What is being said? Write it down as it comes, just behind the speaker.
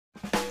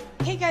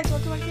Hey guys,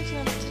 welcome back to the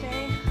channel.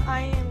 Today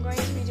I am going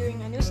to be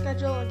doing a new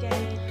schedule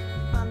again.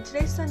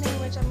 Today's Sunday,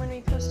 which I'm going to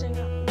be posting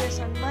this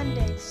on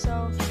Monday.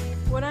 So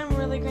what I'm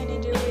really going to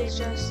do is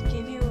just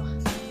give you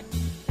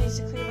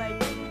basically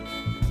like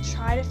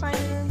try to find a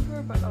room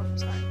tour, but oh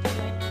sorry.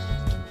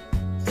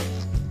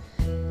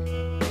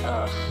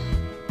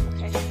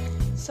 Okay.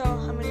 So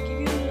I'm going to give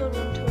you a little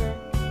room tour,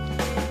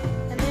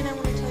 and then I'm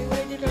going to tell you what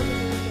I did over the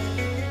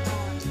weekend.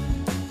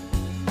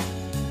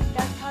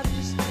 That's probably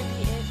just going to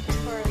be it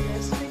for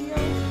this video,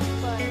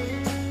 but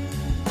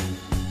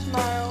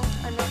tomorrow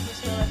I'm not going to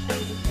spill that for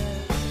you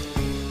because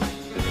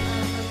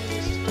I'm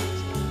just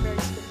very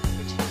specific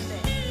for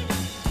Tuesday.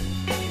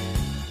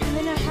 And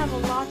then I have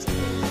lots of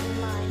things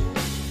in mind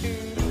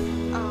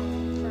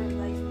for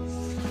like,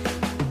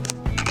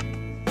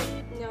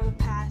 the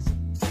past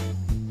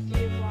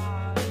few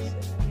vlogs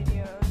and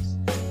videos.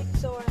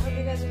 So I hope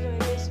you guys enjoy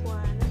this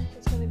one.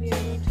 It's going to be a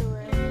room tour.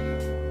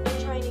 I'm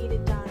trying to get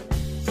it done,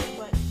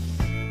 but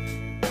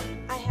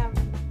I have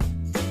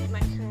my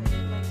current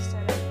mic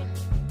setup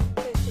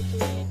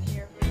basically in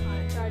here on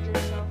a charger,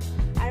 so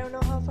I don't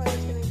know how far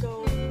it's going to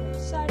go and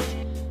such,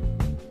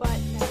 but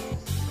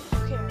who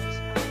cares? So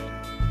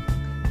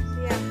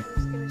yeah, I'm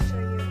just going to show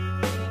you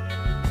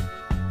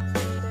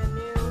the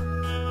new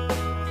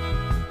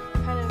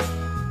kind of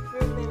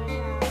room that I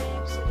have,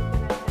 or setup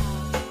that I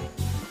have.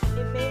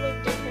 It may look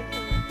different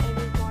from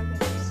every vlog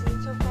that I've seen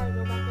so far.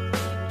 Go back and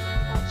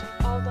watch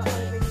all the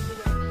other videos we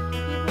did.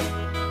 People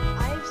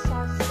I've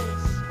saw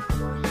since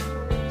 472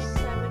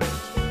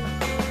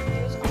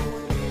 views on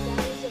one video.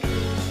 That is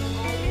amazing.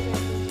 All these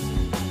are views.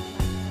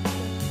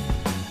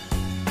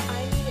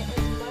 I need as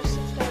much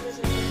subscribers as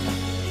I can.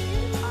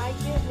 If I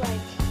get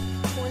like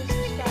 20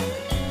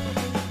 subscribers,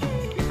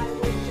 I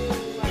will do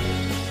like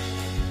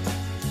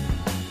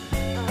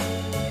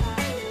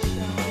fashion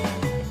show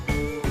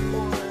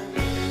or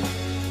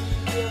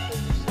real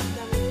pictures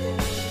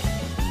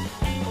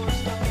or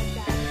stuff like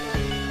that.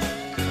 But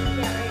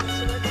yeah, right,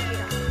 so let's get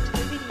on to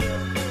the video.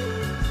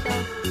 So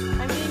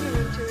I'm getting a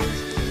room tour.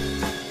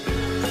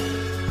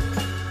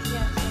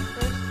 Yeah, so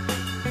first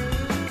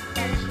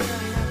back here I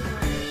have my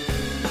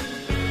bed.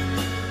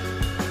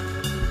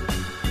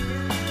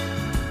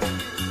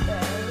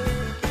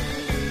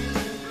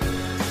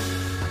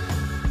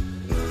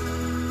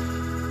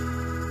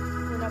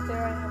 And up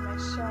there I have my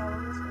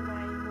shelves and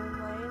my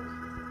moonlight.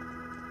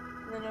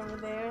 And then over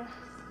there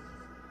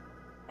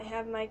I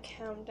have my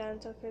countdown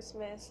till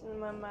Christmas and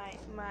my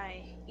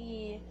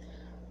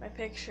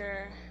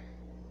picture,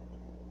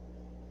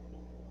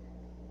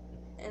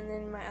 and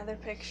then my other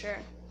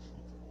picture.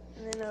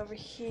 And then over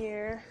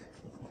here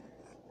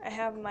I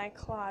have my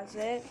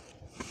closet.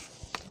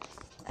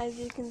 As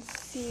you can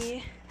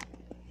see,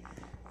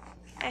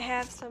 I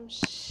have some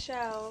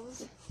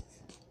shelves.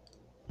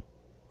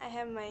 I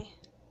have my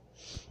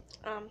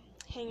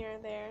hanger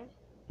there,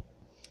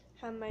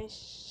 have my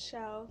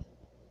shelf,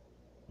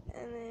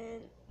 and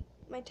then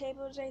my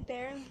table is right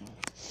there,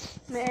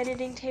 my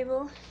editing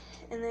table,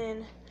 and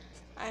then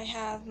I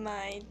have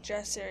my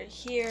dresser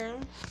here,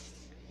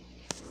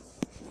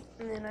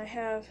 and then I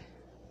have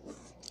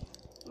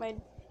my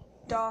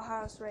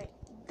dollhouse right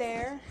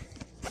there,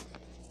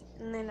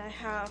 and then I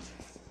have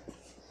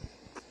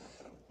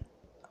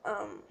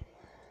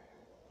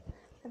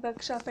my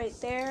bookshelf right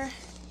there,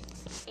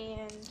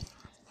 and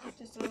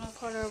just a little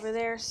corner over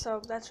there. So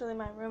that's really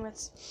my room.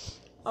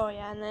 Oh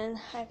yeah, and then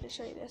I have to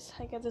show you this.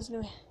 I got this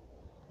new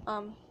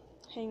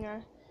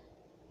hanger,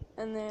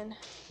 and then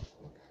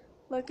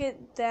look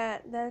at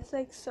that. That's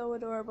like so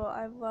adorable.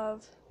 I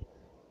love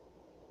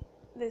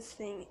this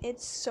thing.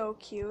 It's so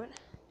cute.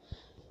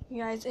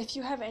 You guys, if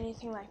you have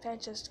anything like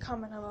that, just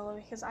comment down below,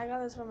 because I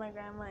got this from my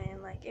grandma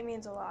and like it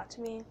means a lot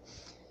to me.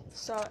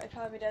 So it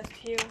probably does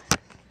to you.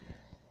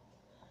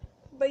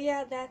 But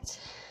yeah, that's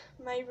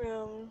my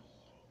room.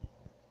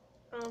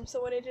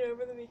 So what I did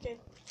over the weekend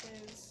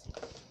is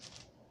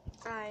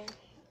oh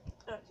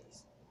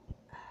jeez.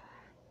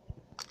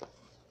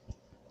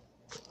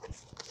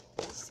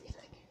 Let's see if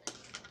I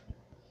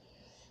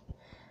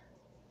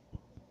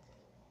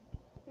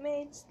can.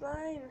 Made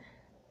slime.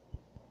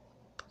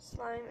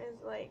 Slime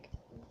is like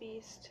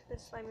beast.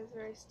 This slime is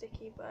very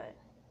sticky, but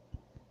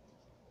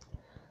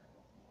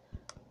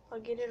I'll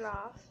get it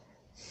off.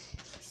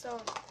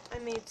 So I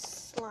made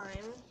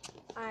slime.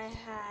 I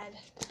had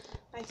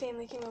my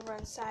family came over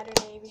on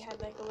Saturday. We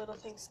had like a little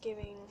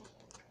Thanksgiving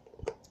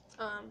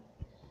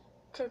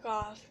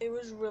cook-off. It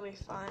was really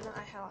fun.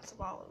 I had lots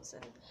of olives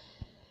and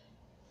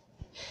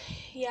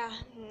yeah,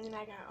 and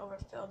I got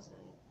overfilled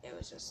and it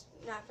was just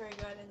not very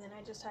good. And then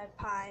I just had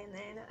pie, and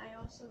then I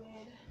also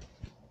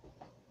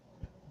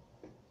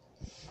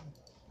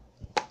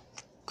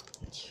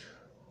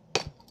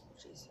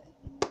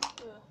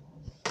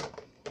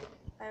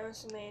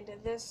made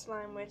this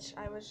slime, which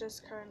I was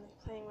just currently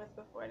playing with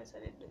before I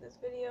decided to do this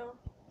video.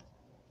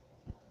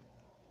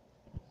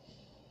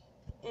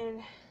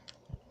 And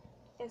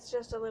it's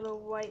just a little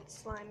white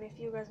slime. If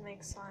you guys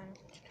make slime,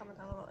 comment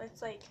down below.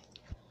 It's like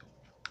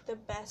the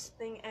best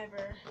thing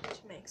ever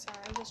to make. Sorry,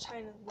 I'm just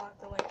trying to block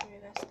the light from you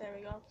guys. There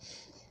we go.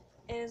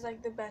 it is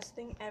like the best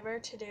thing ever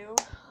to do.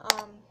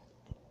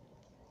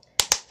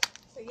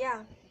 But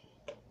yeah,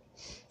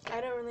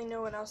 I don't really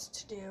know what else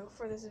to do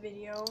for this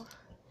video.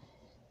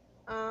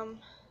 I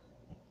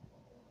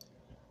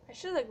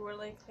should like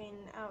really clean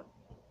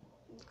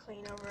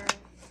over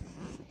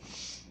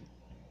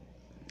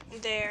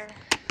there.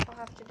 I'll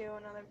have to do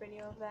another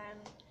video of that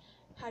and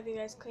have you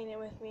guys clean it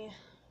with me.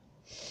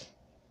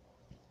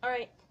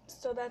 Alright,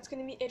 so that's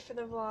gonna be it for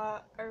the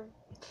vlog, or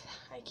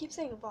I keep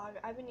saying vlog.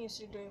 I've been used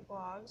to doing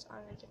vlogs on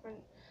a different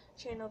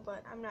channel,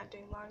 but I'm not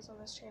doing vlogs on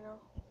this channel.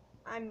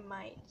 I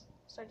might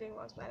start doing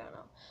vlogs, but I don't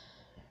know.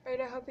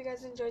 Alright, I hope you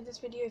guys enjoyed this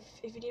video.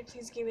 If you did,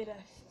 please give it a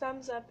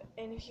thumbs up,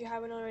 and if you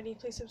haven't already,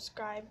 please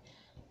subscribe.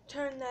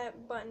 Turn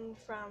that button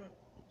from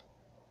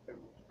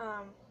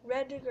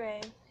red to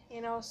gray,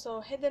 and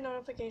also hit the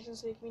notification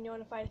so you can be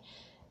notified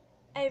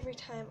every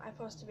time I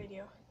post a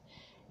video.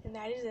 And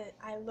that is it.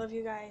 I love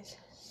you guys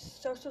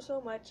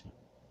so much.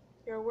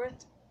 You're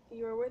worth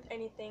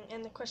anything.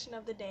 And the question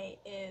of the day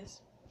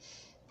is,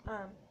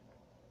 are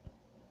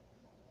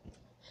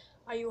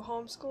you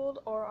homeschooled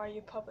or are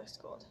you public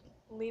schooled?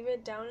 Leave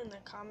it down in the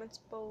comments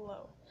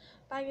below.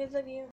 Bye guys, love you.